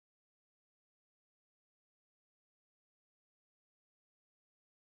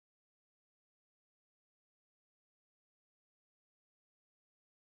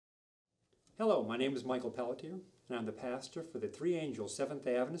Hello, my name is Michael Pelletier, and I'm the pastor for the Three Angels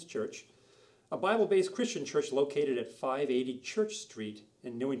Seventh-day Adventist Church, a Bible-based Christian church located at 580 Church Street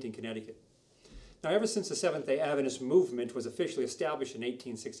in Newington, Connecticut. Now, ever since the Seventh-day Adventist movement was officially established in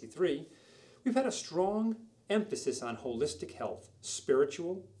 1863, we've had a strong emphasis on holistic health,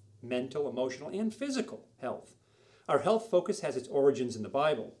 spiritual, mental, emotional, and physical health. Our health focus has its origins in the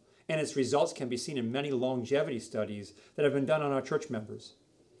Bible, and its results can be seen in many longevity studies that have been done on our church members.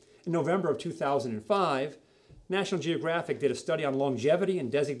 In November of 2005, National Geographic did a study on longevity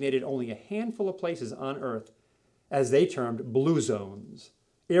and designated only a handful of places on Earth as they termed blue zones,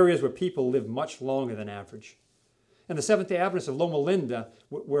 areas where people live much longer than average. And the Seventh-day Adventists of Loma Linda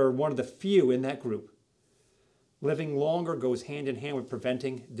were one of the few in that group. Living longer goes hand in hand with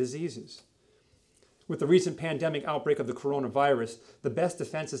preventing diseases. With the recent pandemic outbreak of the coronavirus, the best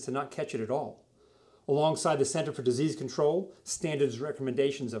defense is to not catch it at all. Alongside the Center for Disease Control, standards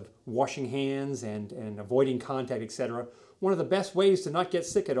recommendations of washing hands and avoiding contact, etc., one of the best ways to not get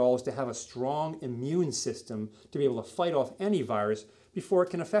sick at all is to have a strong immune system to be able to fight off any virus before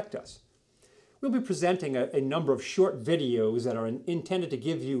it can affect us. We'll be presenting a number of short videos that are intended to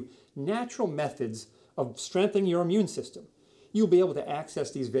give you natural methods of strengthening your immune system. You'll be able to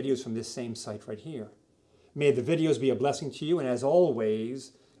access these videos from this same site right here. May the videos be a blessing to you, and as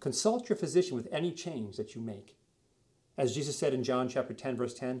always, consult your physician with any change that you make. As Jesus said in John chapter 10,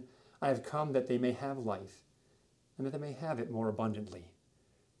 verse 10, I have come that they may have life, and that they may have it more abundantly.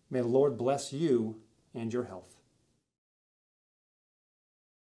 May the Lord bless you and your health.